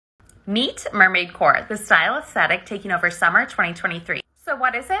Meet Mermaidcore, the style aesthetic taking over summer 2023. So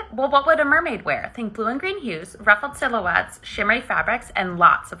what is it? Well, what would a mermaid wear? Think blue and green hues, ruffled silhouettes, shimmery fabrics, and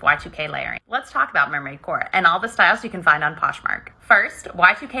lots of Y2K layering. Let's talk about Mermaidcore and all the styles you can find on Poshmark. First,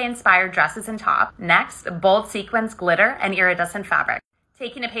 Y2K inspired dresses and top. Next, bold sequins, glitter, and iridescent fabric.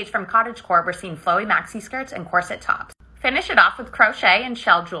 Taking a page from cottagecore, we're seeing flowy maxi skirts and corset tops. Finish it off with crochet and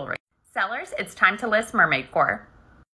shell jewelry. Sellers, it's time to list Mermaidcore.